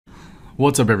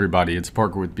What's up everybody, it's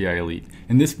Parker with BI Elite.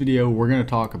 In this video, we're going to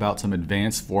talk about some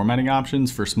advanced formatting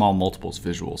options for small multiples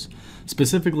visuals.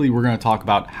 Specifically, we're going to talk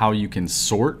about how you can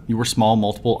sort your small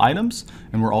multiple items,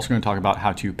 and we're also going to talk about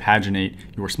how to paginate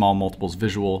your small multiples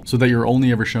visual so that you're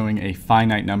only ever showing a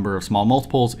finite number of small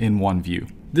multiples in one view.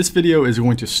 This video is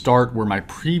going to start where my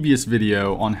previous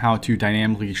video on how to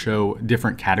dynamically show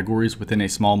different categories within a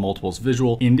small multiples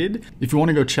visual ended. If you want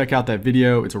to go check out that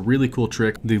video, it's a really cool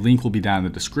trick. The link will be down in the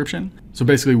description. So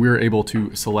basically we were able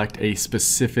to select a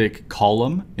specific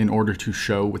column in order to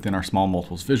show within our small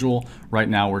multiples visual. Right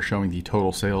now we're showing the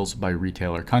total sales by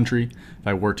retailer country. If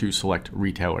I were to select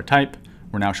retailer type,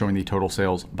 we're now showing the total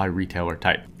sales by retailer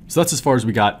type. So that's as far as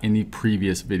we got in the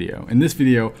previous video. In this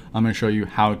video, I'm going to show you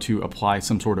how to apply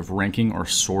some sort of ranking or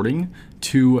sorting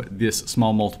to this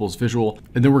small multiples visual.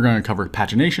 And then we're going to cover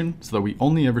pagination so that we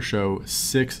only ever show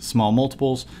 6 small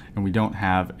multiples and we don't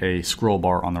have a scroll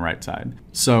bar on the right side.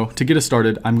 So to get us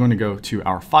started, I'm going to go to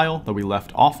our file that we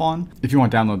left off on. If you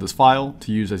want to download this file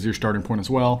to use as your starting point as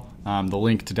well, the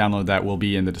link to download that will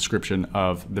be in the description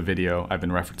of the video I've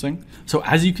been referencing. So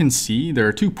as you can see, there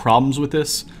are 2 problems with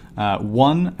this.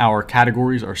 One, our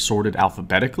categories are sorted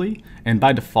alphabetically, and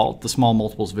by default, the small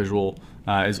multiples visual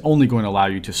is only going to allow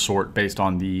you to sort based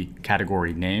on the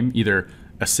category name, either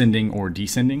ascending or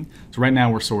descending. So right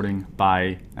now we're sorting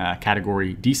by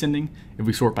category descending. If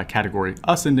we sort by category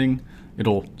ascending,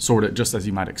 it'll sort it just as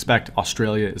you might expect.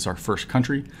 Australia is our first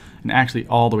country. And actually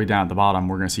all the way down at the bottom,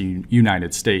 we're going to see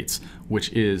United States,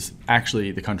 which is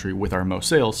actually the country with our most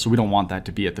sales. So we don't want that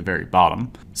to be at the very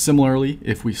bottom. Similarly,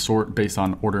 if we sort based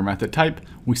on order method type,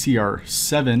 we see our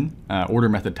 7 order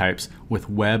method types with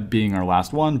web being our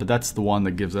last one, but that's the one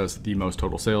that gives us the most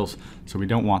total sales. So we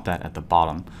don't want that at the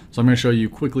bottom. So I'm going to show you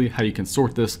quickly how you can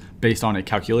sort this based on a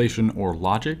calculation or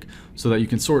logic so that you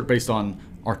can sort based on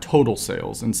our total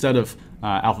sales. Instead of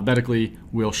alphabetically,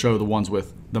 we'll show the ones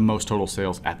with the most total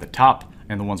sales at the top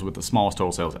and the ones with the smallest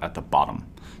total sales at the bottom.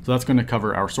 So that's going to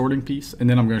cover our sorting piece. And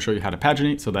then I'm going to show you how to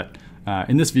paginate so that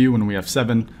in this view, when we have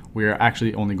 7, we are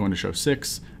actually only going to show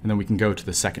 6, and then we can go to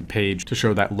the second page to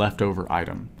show that leftover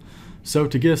item. So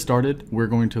to get us started, we're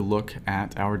going to look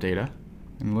at our data,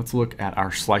 and let's look at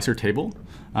our slicer table.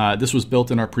 This was built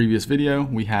in our previous video.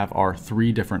 We have our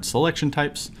 3 different selection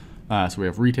types. So we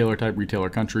have retailer type, retailer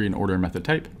country, and order method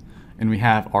type. And we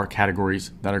have our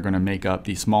categories that are going to make up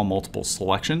the small multiple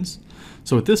selections.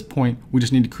 So at this point, we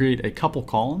just need to create a couple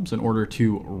columns in order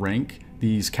to rank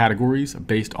these categories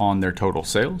based on their total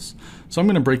sales. So I'm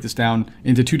going to break this down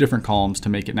into 2 different columns to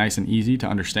make it nice and easy to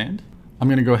understand. I'm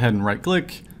going to go ahead and right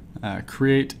click,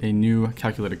 create a new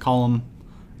calculated column,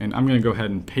 and I'm going to go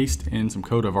ahead and paste in some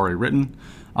code I've already written.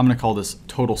 I'm going to call this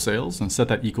total sales and set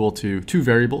that equal to 2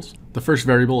 variables. The first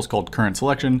variable is called current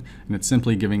selection, and it's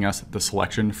simply giving us the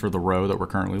selection for the row that we're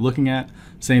currently looking at.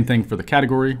 Same thing for the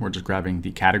category, we're just grabbing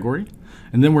the category.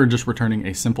 And then we're just returning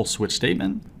a simple switch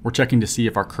statement. We're checking to see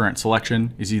if our current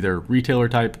selection is either retailer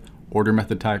type, order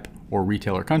method type, or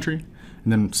retailer country.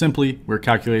 And then simply we're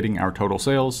calculating our total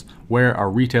sales where our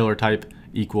retailer type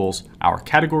equals our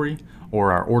category,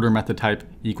 or our order method type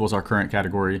equals our current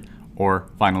category, or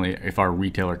finally, if our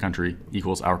retailer country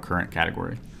equals our current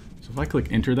category. So if I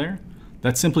click enter there,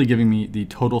 that's simply giving me the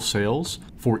total sales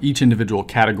for each individual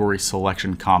category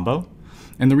selection combo.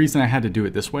 And the reason I had to do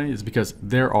it this way is because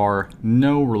there are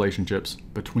no relationships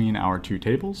between our 2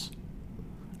 tables.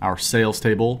 Our sales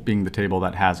table being the table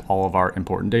that has all of our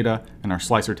important data, and our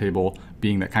slicer table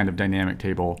being that kind of dynamic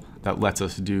table that lets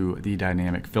us do the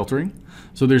dynamic filtering.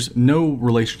 So there's no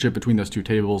relationship between those 2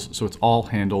 tables, so it's all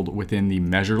handled within the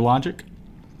measure logic.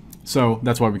 So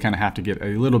that's why we kind of have to get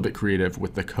a little bit creative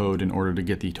with the code in order to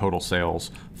get the total sales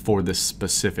for this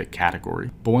specific category.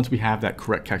 But once we have that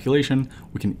correct calculation,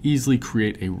 we can easily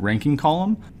create a ranking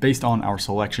column based on our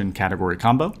selection category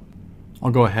combo.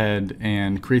 I'll go ahead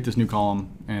and create this new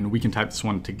column, and we can type this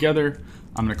one together.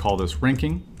 I'm going to call this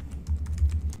ranking.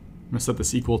 I'm going to set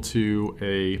this equal to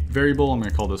a variable. I'm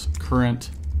going to call this current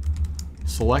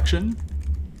selection.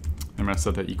 I'm going to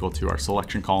set that equal to our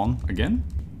selection column again.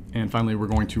 And finally, we're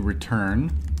going to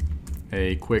return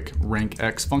a quick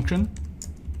rankx function.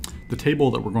 The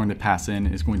table that we're going to pass in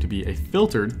is going to be a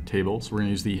filtered table. So we're going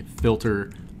to use the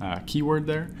filter keyword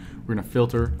there. We're going to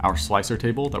filter our slicer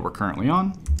table that we're currently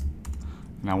on.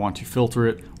 And I want to filter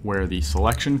it where the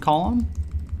selection column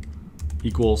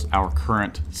equals our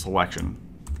current selection.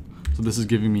 So this is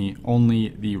giving me only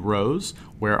the rows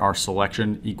where our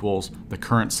selection equals the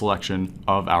current selection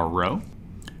of our row.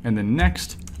 And then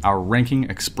next, our ranking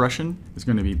expression is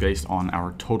going to be based on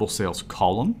our total sales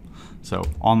column. So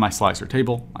on my slicer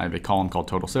table, I have a column called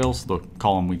total sales, the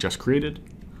column we just created.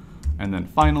 And then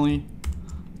finally,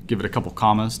 give it a couple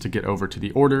commas to get over to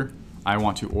the order. I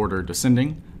want to order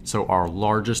descending, so our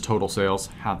largest total sales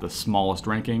have the smallest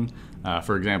ranking.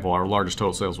 For example, our largest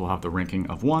total sales will have the ranking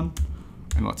of 1,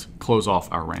 and let's close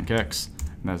off our rank X,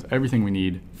 and that's everything we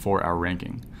need for our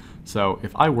ranking. So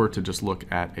if I were to just look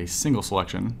at a single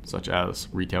selection, such as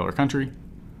retail or country,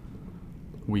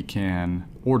 we can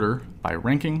order by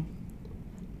ranking,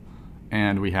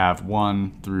 and we have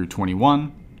 1 through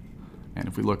 21. And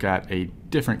if we look at a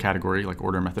different category, like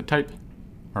order method type,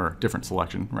 or different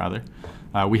selection rather,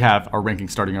 we have our ranking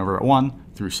starting over at 1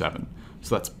 through 7.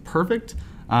 So that's perfect.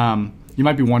 You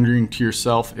might be wondering to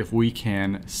yourself if we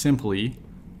can simply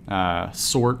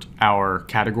sort our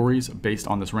categories based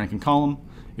on this ranking column.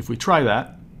 If we try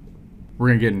that, we're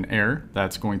going to get an error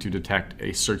that's going to detect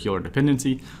a circular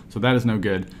dependency, so that is no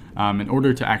good. In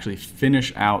order to actually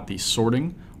finish out the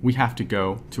sorting, we have to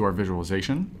go to our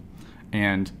visualization,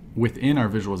 and within our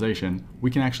visualization,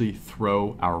 we can actually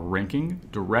throw our ranking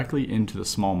directly into the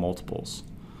small multiples.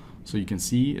 So you can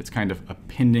see it's kind of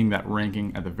appending that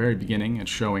ranking at the very beginning.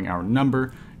 It's showing our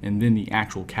number and then the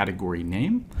actual category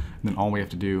name. And then all we have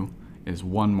to do is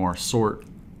one more sort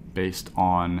based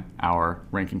on our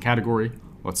ranking category.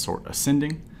 Let's sort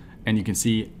ascending. And you can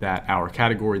see that our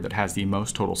category that has the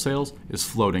most total sales is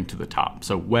floating to the top.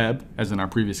 So web, as in our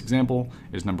previous example,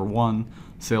 is number 1.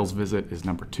 Sales visit is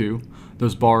number 2.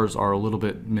 Those bars are a little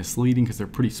bit misleading because they're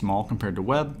pretty small compared to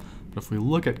web. But if we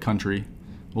look at country,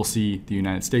 we'll see the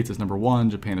United States is number 1,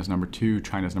 Japan is number 2,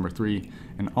 China is number 3,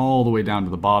 and all the way down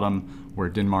to the bottom where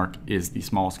Denmark is the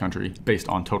smallest country based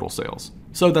on total sales.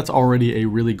 So that's already a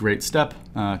really great step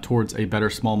towards a better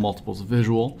small multiples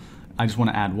visual. I just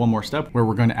want to add one more step where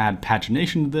we're going to add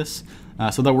pagination to this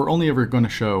so that we're only ever going to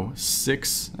show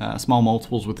 6 small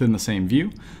multiples within the same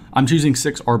view. I'm choosing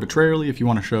 6 arbitrarily. If you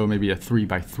want to show maybe a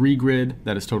 3x3 grid,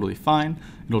 that is totally fine.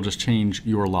 It'll just change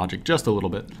your logic just a little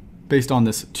bit. Based on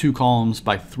this 2 columns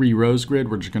by 3 rows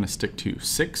grid, we're just going to stick to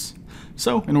 6.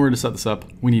 So in order to set this up,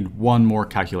 we need one more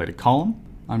calculated column.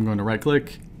 I'm going to right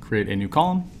click, create a new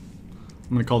column. I'm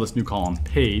going to call this new column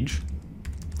page.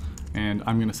 And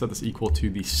I'm going to set this equal to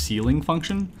the ceiling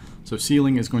function. So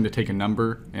ceiling is going to take a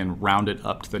number and round it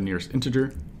up to the nearest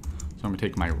integer. So I'm going to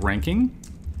take my ranking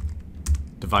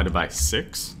divided by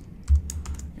 6.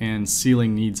 And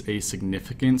ceiling needs a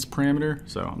significance parameter,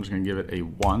 so I'm just going to give it a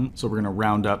 1. So we're going to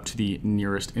round up to the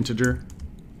nearest integer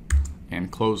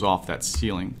and close off that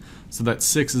ceiling. So that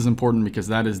 6 is important because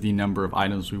that is the number of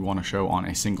items we want to show on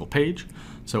a single page.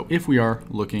 So if we are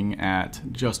looking at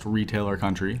just retail or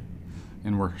country,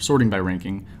 and we're sorting by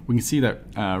ranking, we can see that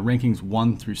rankings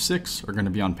 1 through 6 are going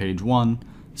to be on page 1,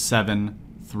 7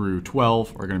 through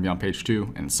 12 are going to be on page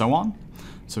 2, and so on.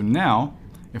 So now,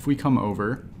 if we come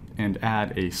over and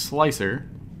add a slicer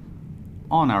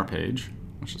on our page,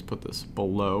 let's just put this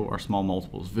below our small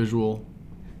multiples visual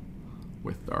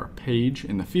with our page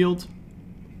in the field,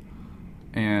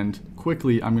 and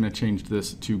quickly I'm going to change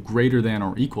this to greater than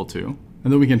or equal to.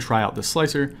 And then we can try out this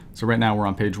slicer. So right now we're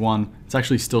on page 1. It's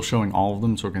actually still showing all of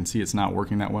them, so we can see it's not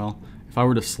working that well. If I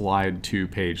were to slide to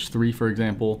page 3, for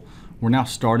example, we're now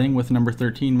starting with number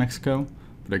 13, Mexico,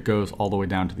 but it goes all the way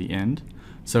down to the end.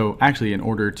 So actually, in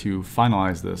order to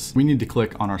finalize this, we need to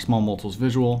click on our small multiples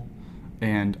visual,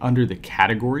 and under the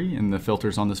category in the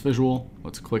filters on this visual,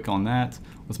 let's click on that.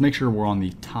 Let's make sure we're on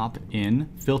the top in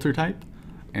filter type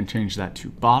and change that to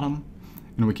bottom.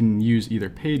 And we can use either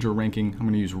page or ranking. I'm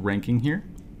going to use ranking here.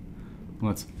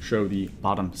 Let's show the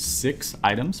bottom 6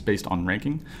 items based on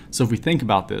ranking. So if we think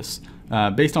about this,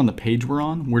 based on the page we're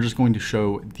on, we're just going to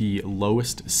show the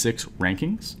lowest 6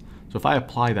 rankings. So if I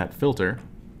apply that filter,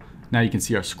 now you can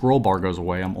see our scroll bar goes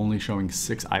away. I'm only showing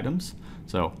 6 items,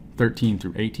 so 13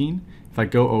 through 18. If I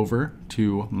go over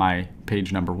to my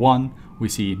page number 1, we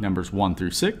see numbers 1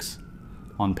 through 6.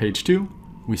 On page 2,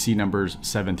 we see numbers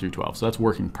 7 through 12. So that's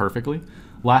working perfectly.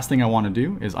 Last thing I want to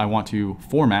do is I want to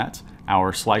format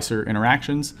our slicer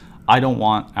interactions. I don't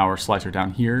want our slicer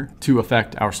down here to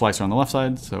affect our slicer on the left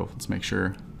side. So let's make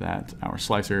sure that our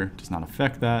slicer does not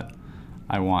affect that.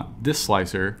 I want this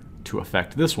slicer to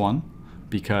affect this one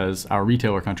because our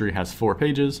retailer country has 4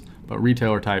 pages, but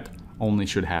retailer type only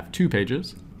should have 2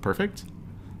 pages. Perfect.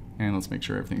 And let's make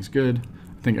sure everything's good.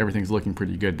 I think everything's looking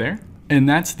pretty good there. And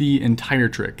that's the entire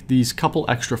trick. These couple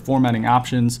extra formatting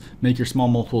options make your small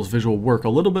multiples visual work a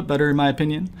little bit better in my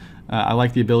opinion. I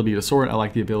like the ability to sort. I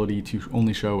like the ability to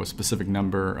only show a specific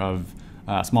number of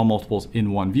small multiples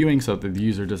in one viewing so that the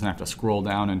user doesn't have to scroll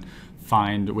down and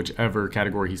find whichever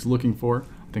category he's looking for.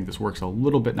 I think this works a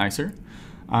little bit nicer.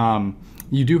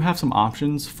 You do have some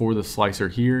options for the slicer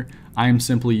here. I am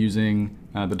simply using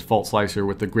the default slicer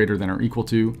with the greater than or equal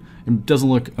to. It doesn't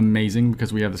look amazing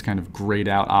because we have this kind of grayed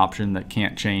out option that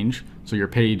can't change. So your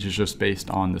page is just based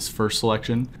on this first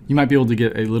selection. You might be able to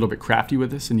get a little bit crafty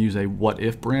with this and use a what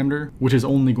if parameter, which is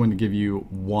only going to give you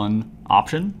one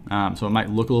option. So it might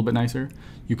look a little bit nicer.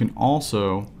 You can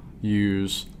also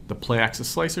use the play axis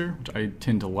slicer, which I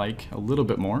tend to like a little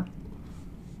bit more.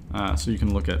 So you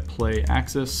can look at play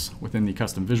axis within the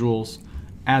custom visuals,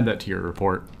 add that to your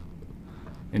report,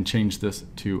 and change this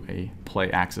to a play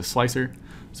axis slicer.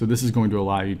 So this is going to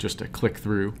allow you just to click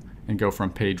through and go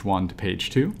from page 1 to page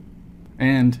 2.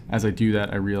 And as I do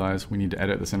that, I realize we need to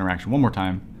edit this interaction one more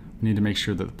time. We need to make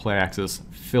sure that the play axis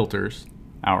filters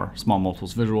our small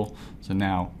multiples visual. So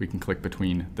now we can click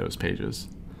between those pages.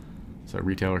 So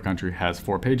retailer country has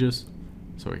 4 pages.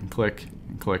 So we can click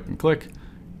and click and click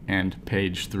and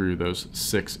page through those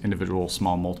 6 individual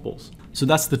small multiples. So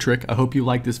that's the trick. I hope you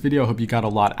liked this video. I hope you got a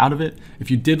lot out of it.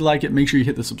 If you did like it, make sure you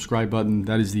hit the subscribe button.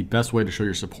 That is the best way to show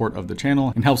your support of the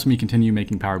channel and helps me continue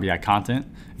making Power BI content.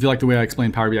 If you like the way I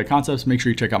explain Power BI concepts, make sure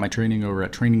you check out my training over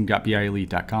at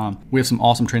training.bielite.com. We have some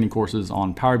awesome training courses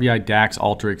on Power BI, DAX,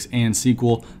 Alteryx, and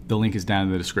SQL. The link is down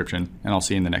in the description, and I'll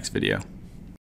see you in the next video.